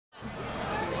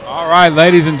All right,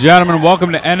 ladies and gentlemen,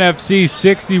 welcome to NFC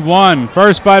 61.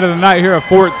 First fight of the night here at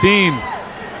 14.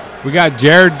 We got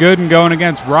Jared Gooden going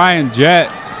against Ryan Jett.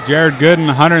 Jared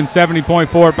Gooden,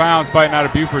 170.4 pounds, fighting out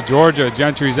of Beaufort, Georgia.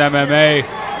 Gentry's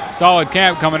MMA. Solid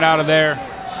camp coming out of there.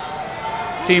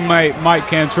 Teammate Mike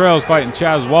Cantrell's fighting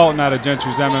Chaz Walton out of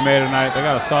Gentry's MMA tonight. They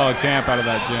got a solid camp out of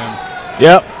that gym.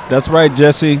 Yep, that's right,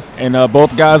 Jesse. And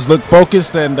both guys look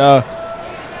focused, and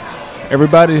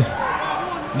everybody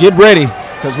get ready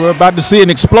because we're about to see an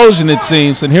explosion, it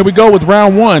seems. And here we go with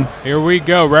round one. Here we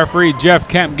go. Referee Jeff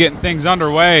Kemp getting things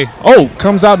underway. Oh,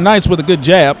 comes out nice with a good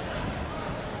jab.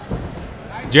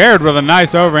 Jared with a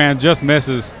nice overhand, just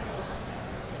misses.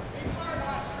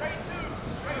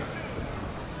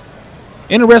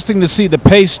 Interesting to see the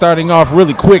pace starting off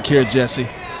really quick here, Jesse.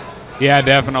 Yeah,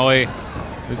 definitely.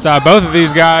 It's both of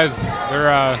these guys,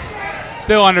 they're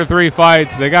still under 3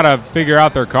 fights. They got to figure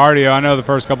out their cardio. I know the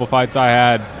first couple fights I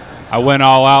had, I went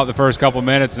all out the first couple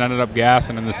minutes and ended up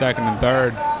gassing in the second and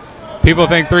third. People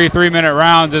think 3-minute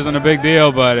rounds isn't a big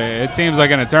deal, but it seems like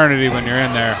an eternity when you're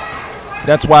in there.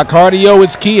 That's why cardio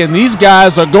is key, and these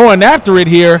guys are going after it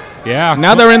here. Yeah.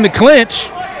 Now they're in the clinch.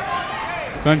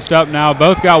 Clinched up now.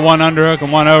 Both got one underhook and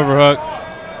one overhook.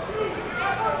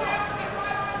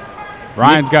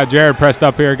 Ryan's got Jared pressed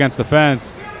up here against the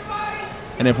fence.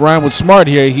 And if Ryan was smart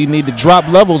here, he'd need to drop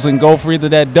levels and go for either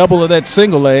that double or that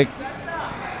single leg.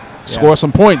 Score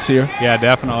some points here. Yeah,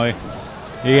 definitely.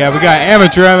 Yeah, we got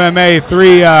amateur MMA,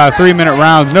 3-minute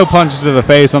rounds. No punches to the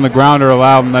face on the ground are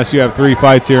allowed unless you have 3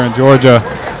 fights here in Georgia.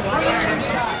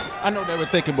 I know they were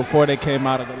thinking before they came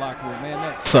out of the locker room, man,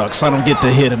 that sucks. I don't get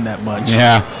to hit him that much.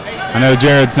 Yeah, I know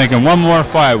Jared's thinking one more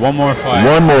fight, one more fight.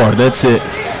 One more, that's it.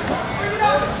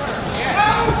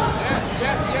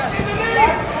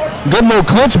 Good little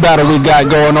clinch battle we got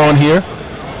going on here.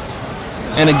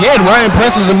 And again, Ryan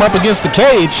presses him up against the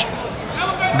cage.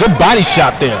 Good body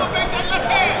shot there.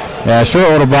 Yeah, short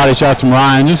little body shots from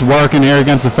Ryan. Just working here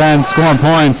against the fence, scoring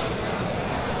points.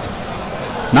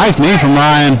 Nice knee from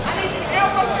Ryan.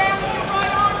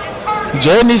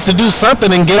 Jared needs to do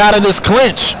something and get out of this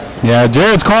clinch. Yeah,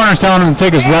 Jared's corner's telling him to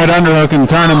take his right underhook and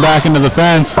turn him back into the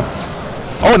fence.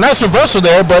 Oh, nice reversal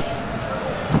there, but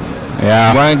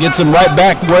yeah, Ryan gets him right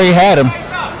back where he had him.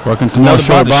 Working some more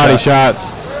short body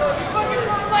shots.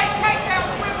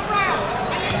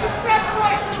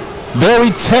 Very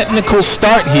technical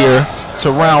start here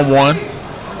to round one.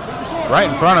 Right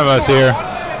in front of us here.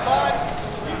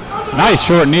 Nice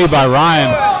short knee by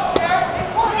Ryan.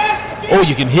 Oh,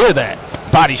 you can hear that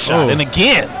body shot. And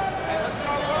again.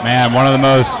 Man, one of the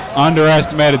most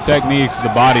underestimated techniques is the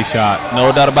body shot. No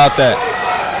doubt about that.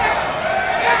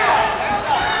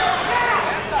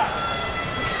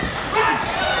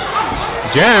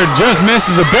 Jared just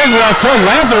misses a big left hook,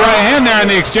 lands a right hand there in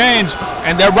the exchange.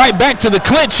 And they're right back to the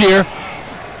clinch here.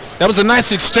 That was a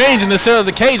nice exchange in the center of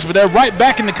the cage, but they're right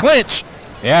back in the clinch.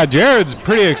 Yeah, Jared's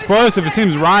pretty explosive. It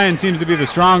seems Ryan seems to be the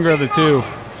stronger of the two.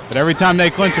 But every time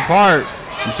they clinch apart,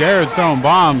 Jared's throwing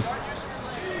bombs.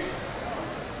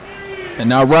 And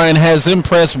now Ryan has him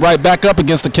pressed right back up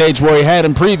against the cage where he had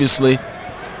him previously.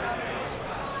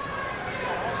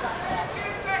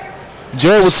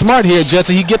 Jared was smart here,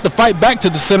 Jesse. He get the fight back to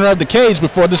the center of the cage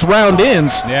before this round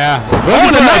ends. Yeah. Oh,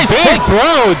 and a nice take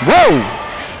throw. Whoa.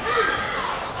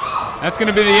 That's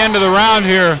going to be the end of the round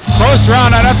here. Close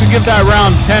round. I'd have to give that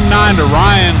round 10-9 to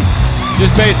Ryan,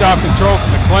 just based off control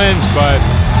from the clinch. But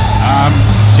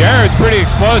Jared's pretty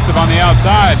explosive on the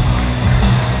outside.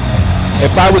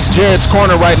 If I was Jared's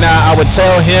corner right now, I would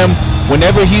tell him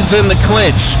whenever he's in the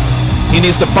clinch, he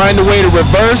needs to find a way to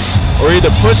reverse or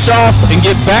either push off and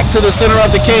get back to the center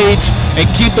of the cage and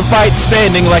keep the fight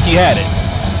standing like he had it.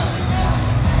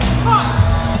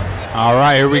 All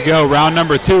right, here we go. Round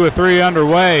number 2 of 3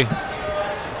 underway.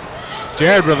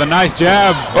 Jared with a nice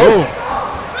jab. Oh.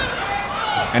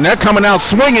 And they're coming out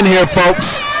swinging here,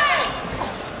 folks.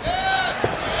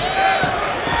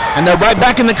 And they're right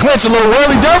back in the clinch. A little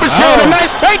whirly dervish here and a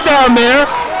nice takedown there.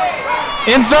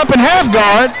 Ends up in half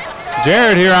guard.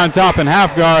 Jared here on top in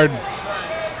half guard.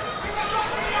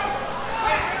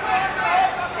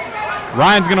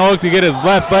 Ryan's going to look to get his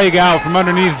left leg out from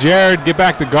underneath Jared, get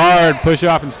back to guard, push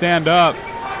off and stand up.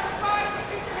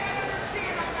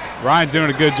 Ryan's doing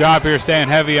a good job here staying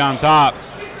heavy on top.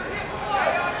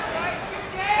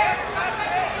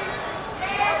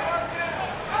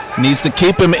 Needs to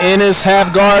keep him in his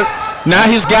half guard. Now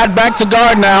he's got back to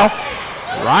guard now.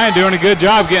 Ryan doing a good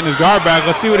job getting his guard back.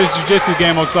 Let's see what his jiu-jitsu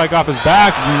game looks like off his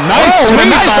back. Nice sweep,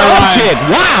 nice arm kick.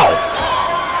 Wow.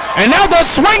 And now they're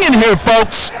swinging here,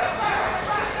 folks.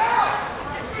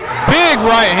 Big big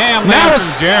right hand now from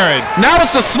Jared. Now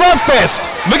it's a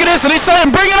slugfest. Look at this, and he's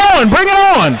saying, bring it on, bring it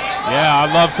on. Yeah,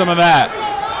 I love some of that.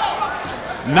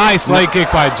 Nice leg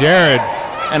kick by Jared.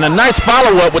 And a nice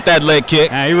follow-up with that leg kick.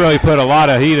 Yeah, he really put a lot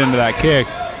of heat into that kick.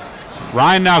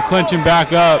 Ryan now clinching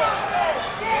back up.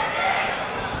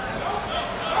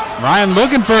 Ryan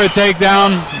looking for a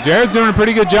takedown. Jared's doing a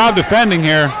pretty good job defending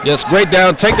here. Yes, great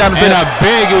down, takedown. And a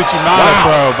big Uchimata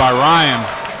throw by Ryan.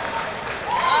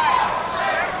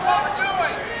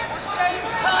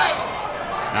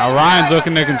 Now Ryan's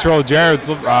looking to control Jared's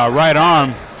right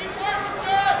arm.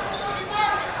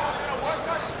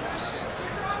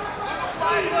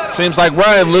 Seems like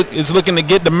Ryan is looking to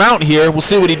get the mount here. We'll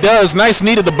see what he does. Nice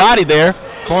knee to the body there.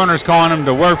 Corner's calling him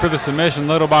to work for the submission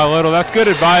little by little. That's good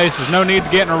advice. There's no need to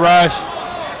get in a rush.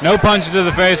 No punches to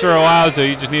the face are allowed, so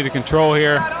you just need to control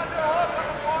here.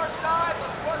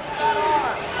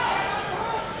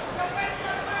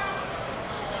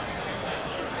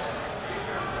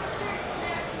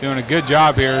 Doing a good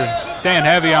job here. Staying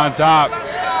heavy on top.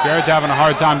 Jared's having a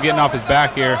hard time getting off his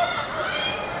back here.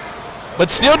 But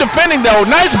still defending, though.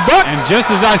 Nice butt. And just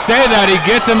as I say that, he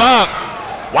gets him up.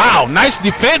 Wow, nice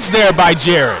defense there by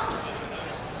Jared.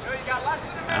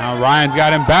 Now Ryan's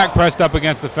got him back pressed up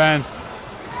against the fence.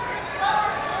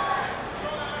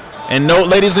 And note,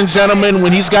 ladies and gentlemen,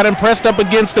 when he's got him pressed up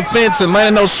against the fence and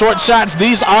landing those short shots,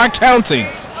 these are counting.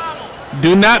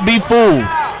 Do not be fooled.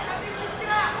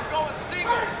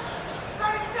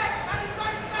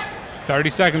 30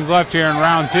 seconds left here in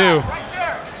round 2.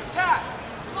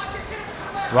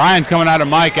 Ryan's coming out of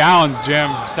Mike Allen's gym,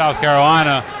 South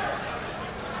Carolina.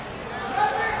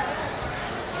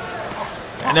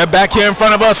 And they're back here in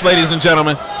front of us, ladies and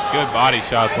gentlemen. Good body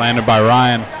shots landed by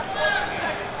Ryan.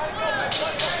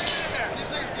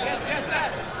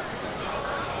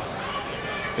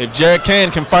 If Jared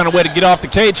can find a way to get off the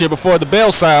cage here before the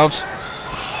bell sounds.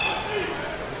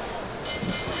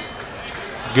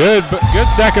 Good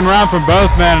second round from both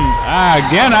men.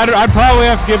 Again, I'd probably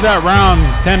have to give that round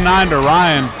 10-9 to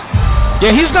Ryan.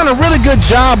 Yeah, he's done a really good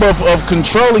job of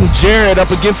controlling Jared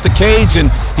up against the cage,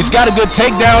 and he's got a good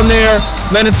takedown there,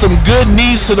 landing some good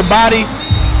knees to the body.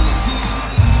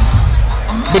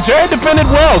 But Jared defended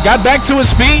well, got back to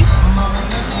his feet.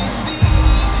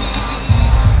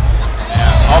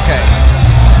 Yeah, okay.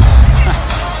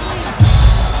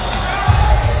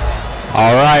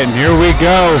 All right, and here we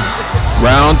go.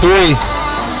 Round 3.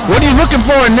 What are you looking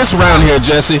for in this round here,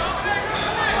 Jesse?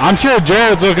 I'm sure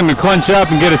Jared's looking to clinch up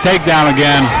and get a takedown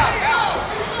again.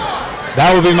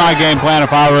 That would be my game plan if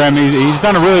I were him. He's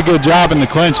done a really good job in the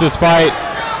clinch this fight.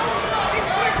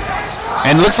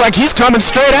 And looks like he's coming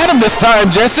straight at him this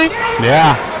time, Jesse.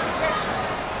 Yeah.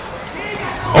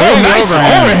 Oh, nice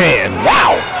overhand.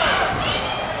 Wow.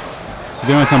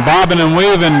 Doing some bobbing and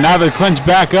weaving. Now they're clinched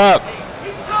back up.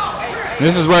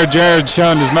 This is where Jared's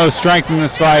shown his most strength in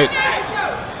this fight.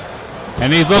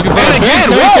 And he's looking for a big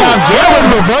takedown.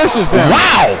 Jared reverses him.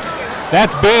 Wow.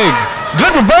 That's big.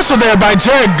 Good reversal there by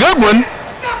Jared Goodwin.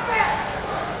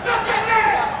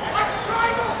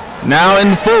 Now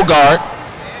in the full guard.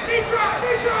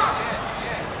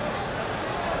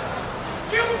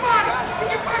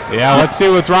 Yeah, let's see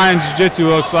what Ryan's jiu-jitsu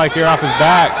looks like here off his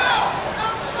back.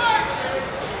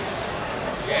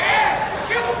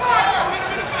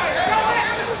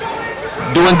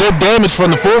 Doing good damage from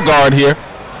the full guard here.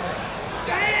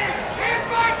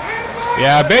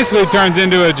 Yeah, it basically turns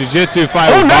into a jiu-jitsu fight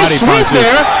with nice body sweep punches.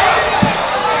 there.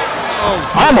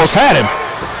 Almost had him.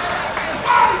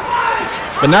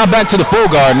 But now back to the full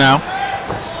guard now.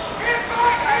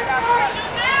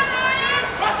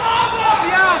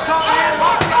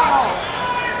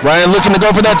 Ryan looking to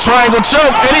go for that triangle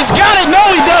choke, and he's got it. No,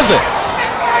 he doesn't.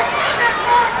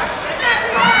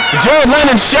 Jared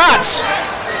landing shots.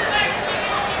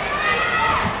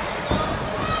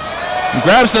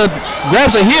 Grabs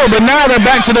a heel, but now they're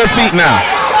back to their feet now.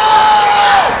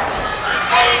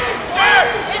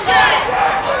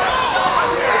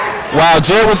 Wow,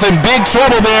 Jared was in big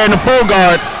trouble there in the full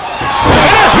guard.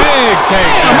 Big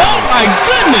takedown. Oh my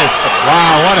goodness!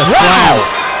 Wow, what a slam.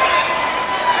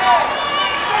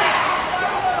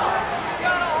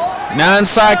 Now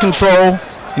inside control.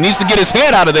 He needs to get his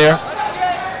head out of there.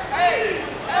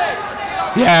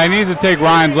 Yeah, he needs to take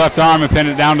Ryan's left arm and pin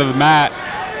it down to the mat.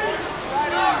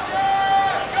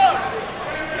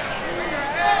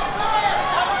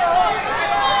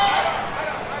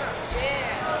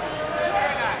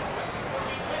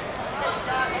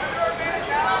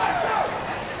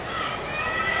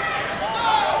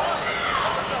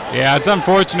 Yeah, it's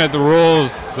unfortunate the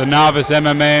rules, the novice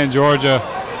MMA in Georgia.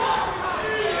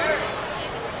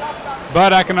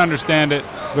 But I can understand it.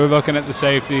 They're looking at the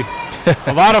safety.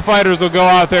 A lot of fighters will go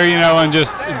out there, you know, and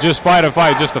just fight a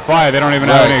fight just to fight. They don't even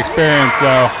have any experience.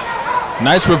 So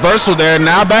nice reversal there.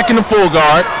 Now back in the full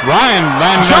guard. Ryan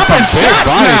landing dropping some big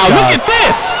shots body now. shots. Look at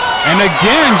this. And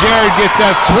again, Jared gets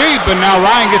that sweep, and now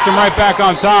Ryan gets him right back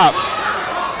on top.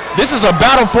 This is a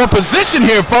battle for position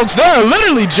here, folks. They're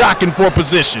literally jockeying for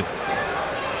position.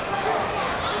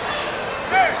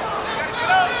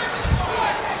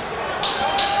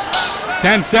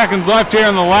 Ten seconds left here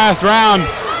in the last round.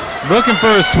 Looking for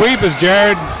a sweep is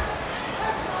Jared.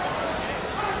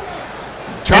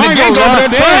 And again, go for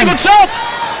the triangle choke.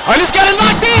 I just got it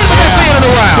locked in, but that's the end of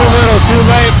the round. Too little, too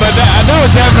late, but that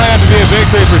would definitely have to be a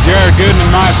victory for Jared Gooden,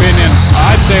 in my opinion.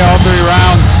 I'd say all 3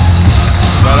 rounds.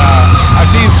 But I've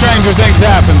seen stranger things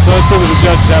happen, so let's see what the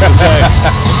judges have to say.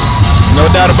 No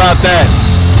doubt about that.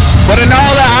 But in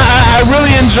all that, I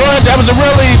really enjoyed. That was a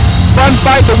really fun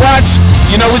fight to watch.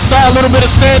 You know, we saw a little bit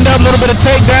of stand-up, a little bit of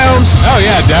takedowns. Oh,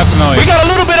 yeah, definitely. We got a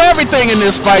little bit of everything in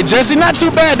this fight, Jesse. Not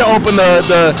too bad to open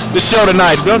the show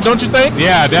tonight, don't you think?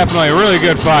 Yeah, definitely. A really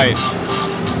good fight.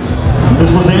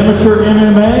 This was amateur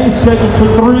MMA, scheduled for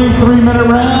 3 3-minute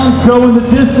rounds. Going the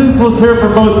distance. Let's hear it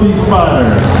for both these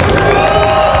fighters.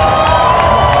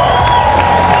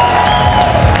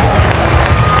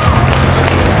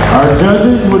 Our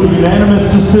judges with a unanimous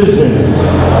decision.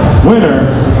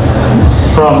 Winner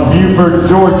from Beaufort,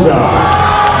 Georgia.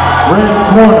 Red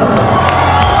corner,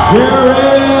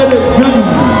 Jared Gooden.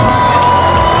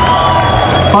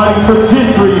 Fighting for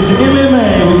Gentry's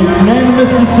MMA with a unanimous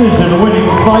decision, winning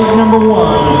fight number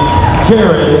 1,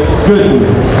 Jared Gooden.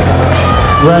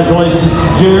 Congratulations to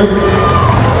Jared.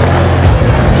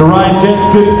 To Ryan,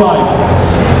 Jett, good fight.